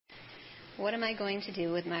What am I going to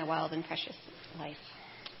do with my wild and precious life?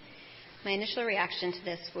 My initial reaction to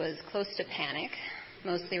this was close to panic,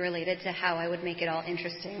 mostly related to how I would make it all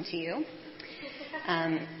interesting to you.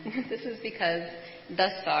 This is because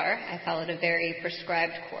thus far I followed a very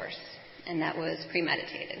prescribed course, and that was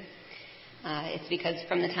premeditated. It's because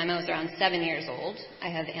from the time I was around 7 years old, I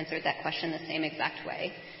have answered that question the same exact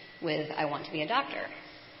way with, I want to be a doctor.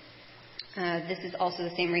 This is also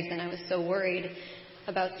the same reason I was so worried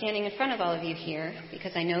about standing in front of all of you here,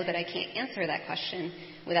 because I know that I can't answer that question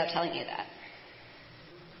without telling you that.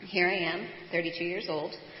 Here I am, 32 years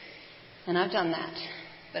old, and I've done that,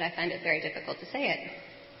 but I find it very difficult to say it.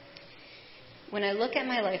 When I look at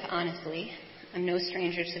my life honestly, I'm no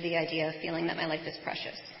stranger to the idea of feeling that my life is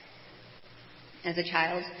precious. As a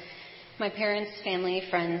child, my parents, family,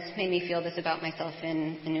 friends made me feel this about myself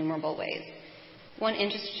in innumerable ways. One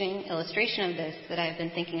interesting illustration of this that I've been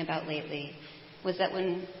thinking about lately was that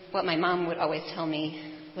what my mom would always tell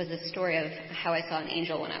me was a story of how I saw an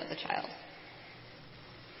angel when I was a child.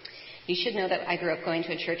 You should know that I grew up going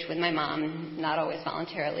to a church with my mom, not always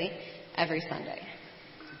voluntarily, every Sunday.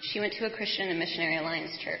 She went to a Christian and Missionary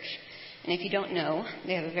Alliance church. And if you don't know,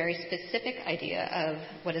 they have a very specific idea of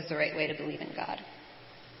what is the right way to believe in God.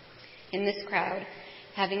 In this crowd,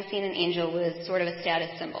 having seen an angel was sort of a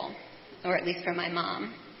status symbol, or at least for my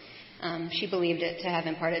mom. She believed it to have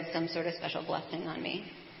imparted some sort of special blessing on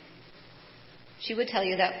me. She would tell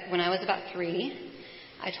you that when I was about 3,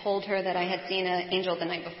 I told her that I had seen an angel the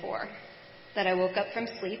night before, that I woke up from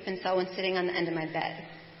sleep and saw one sitting on the end of my bed.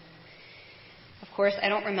 Of course, I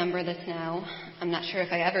don't remember this now. I'm not sure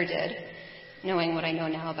if I ever did, knowing what I know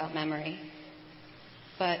now about memory.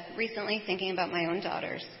 But recently, thinking about my own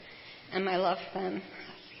daughters and my love for them,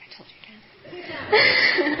 I told you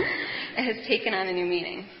again, it has taken on a new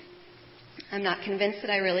meaning. I'm not convinced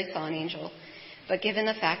that I really saw an angel, but given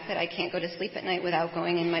the fact that I can't go to sleep at night without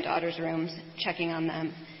going in my daughters' rooms, checking on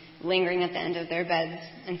them, lingering at the end of their beds,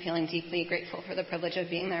 and feeling deeply grateful for the privilege of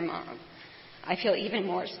being their mom, I feel even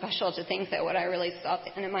more special to think that what I really saw at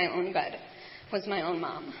the end of my own bed was my own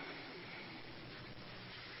mom.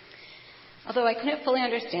 Although I couldn't fully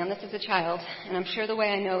understand this as a child, and I'm sure the way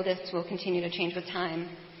I know this will continue to change with time,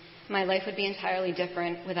 my life would be entirely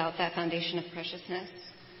different without that foundation of preciousness.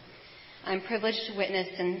 I'm privileged to witness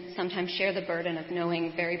and sometimes share the burden of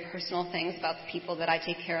knowing very personal things about the people that I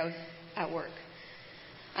take care of at work.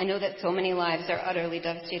 I know that so many lives are utterly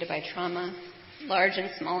devastated by trauma, large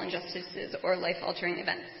and small injustices, or life-altering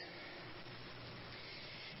events.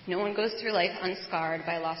 No one goes through life unscarred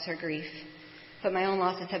by loss or grief, but my own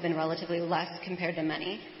losses have been relatively less compared to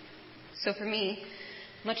many. So for me,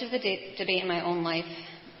 much of the debate in my own life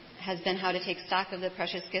has been how to take stock of the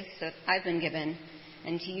precious gifts that I've been given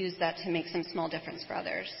and to use that to make some small difference for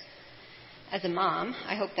others. As a mom,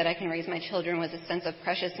 I hope that I can raise my children with a sense of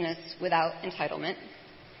preciousness without entitlement.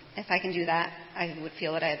 If I can do that, I would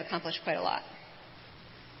feel that I have accomplished quite a lot.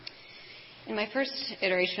 In my first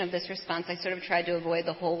iteration of this response, I sort of tried to avoid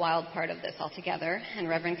the whole wild part of this altogether, and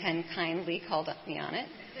Reverend Ken kindly called me on it.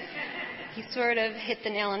 He sort of hit the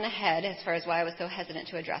nail on the head as far as why I was so hesitant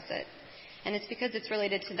to address it. And it's because it's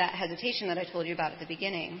related to that hesitation that I told you about at the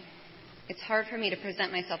beginning. It's hard for me to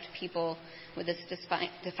present myself to people with this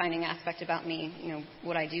defining aspect about me,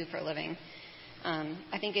 what I do for a living.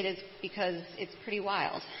 I think it is because it's pretty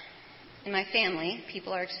wild. In my family,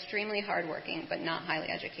 people are extremely hardworking but not highly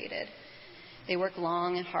educated. They work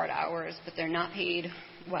long and hard hours, but they're not paid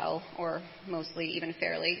well or mostly even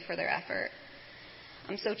fairly for their effort.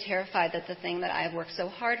 I'm so terrified that the thing that I have worked so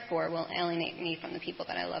hard for will alienate me from the people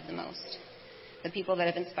that I love the most, the people that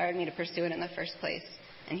have inspired me to pursue it in the first place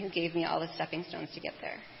and who gave me all the stepping stones to get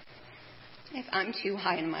there. If I'm too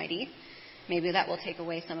high and mighty, maybe that will take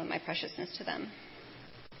away some of my preciousness to them.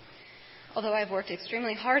 Although I've worked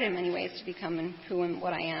extremely hard in many ways to become who and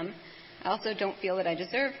what I am, I also don't feel that I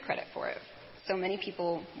deserve credit for it. So many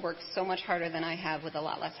people work so much harder than I have with a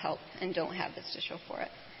lot less help and don't have this to show for it.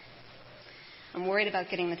 I'm worried about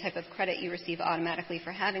getting the type of credit you receive automatically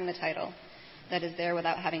for having the title that is there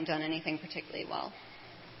without having done anything particularly well.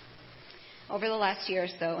 Over the last year or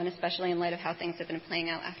so, and especially in light of how things have been playing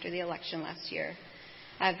out after the election last year,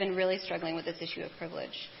 I've been really struggling with this issue of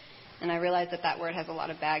privilege. And I realize that word has a lot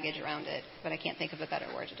of baggage around it, but I can't think of a better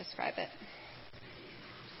word to describe it.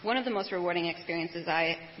 One of the most rewarding experiences that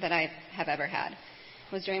I have ever had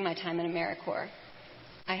was during my time in AmeriCorps.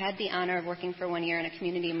 I had the honor of working for 1 year in a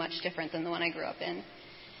community much different than the one I grew up in.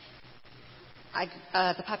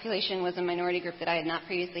 The population was a minority group that I had not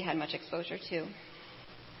previously had much exposure to.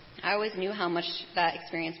 I always knew how much that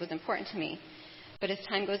experience was important to me, but as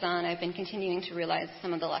time goes on, I've been continuing to realize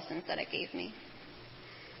some of the lessons that it gave me.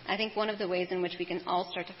 I think one of the ways in which we can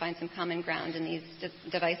all start to find some common ground in these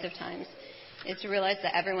divisive times is to realize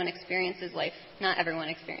that not everyone experiences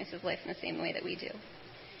life in the same way that we do.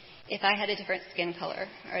 If I had a different skin color,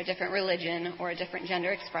 or a different religion, or a different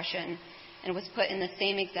gender expression, and was put in the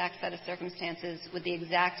same exact set of circumstances with the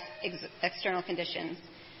exact external conditions,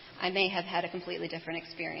 I may have had a completely different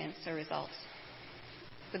experience or result.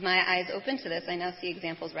 With my eyes open to this, I now see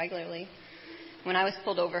examples regularly. When I was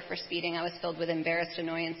pulled over for speeding, I was filled with embarrassed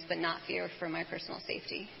annoyance, but not fear for my personal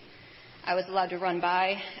safety. I was allowed to run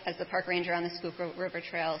by as the park ranger on the Schuylkill River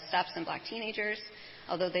Trail stopped some black teenagers,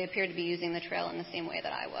 although they appeared to be using the trail in the same way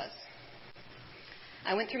that I was.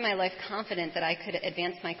 I went through my life confident that I could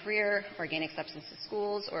advance my career or gain acceptance to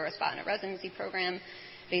schools or a spot in a residency program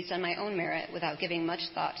based on my own merit without giving much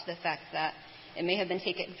thought to the fact that it may have been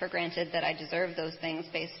taken for granted that I deserved those things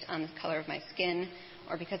based on the color of my skin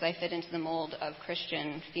or because I fit into the mold of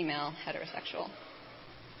Christian, female, heterosexual.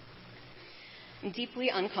 I'm deeply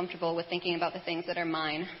uncomfortable with thinking about the things that are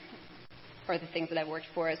mine or the things that I've worked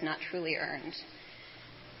for as not truly earned.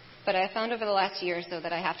 But I found over the last year or so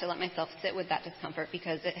that I have to let myself sit with that discomfort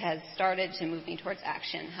because it has started to move me towards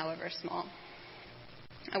action, however small.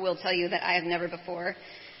 I will tell you that I have never before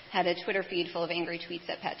had a Twitter feed full of angry tweets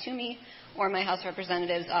at Pat Toomey or my House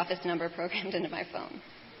Representative's office number programmed into my phone.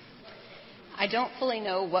 I don't fully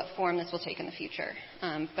know what form this will take in the future,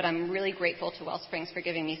 but I'm really grateful to WellSprings for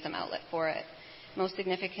giving me some outlet for it, most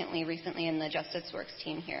significantly recently in the Justice Works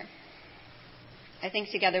team here. I think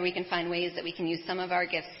together we can find ways that we can use some of our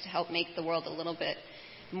gifts to help make the world a little bit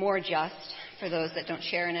more just for those that don't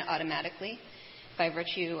share in it automatically by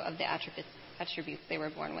virtue of the attributes they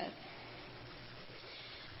were born with.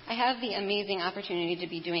 I have the amazing opportunity to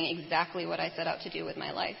be doing exactly what I set out to do with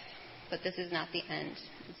my life, but this is not the end.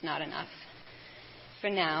 It's not enough. For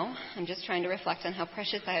now, I'm just trying to reflect on how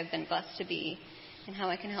precious I have been blessed to be and how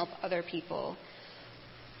I can help other people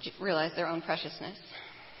realize their own preciousness,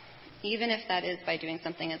 even if that is by doing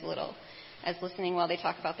something as little as listening while they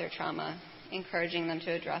talk about their trauma, encouraging them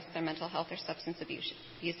to address their mental health or substance abuse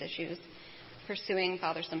issues, pursuing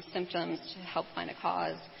bothersome symptoms to help find a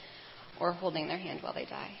cause, or holding their hand while they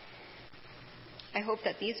die. I hope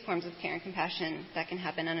that these forms of care and compassion that can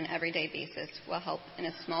happen on an everyday basis will help in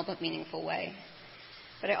a small but meaningful way.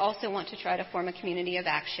 But I also want to try to form a community of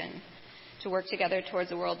action to work together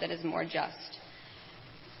towards a world that is more just,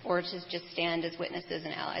 or to just stand as witnesses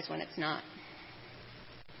and allies when it's not.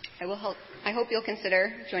 I hope you'll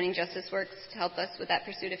consider joining Justice Works to help us with that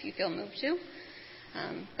pursuit if you feel moved to.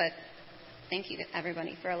 But thank you to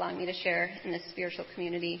everybody for allowing me to share in this spiritual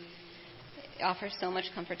community. It offers so much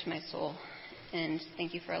comfort to my soul. And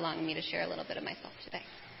thank you for allowing me to share a little bit of myself today.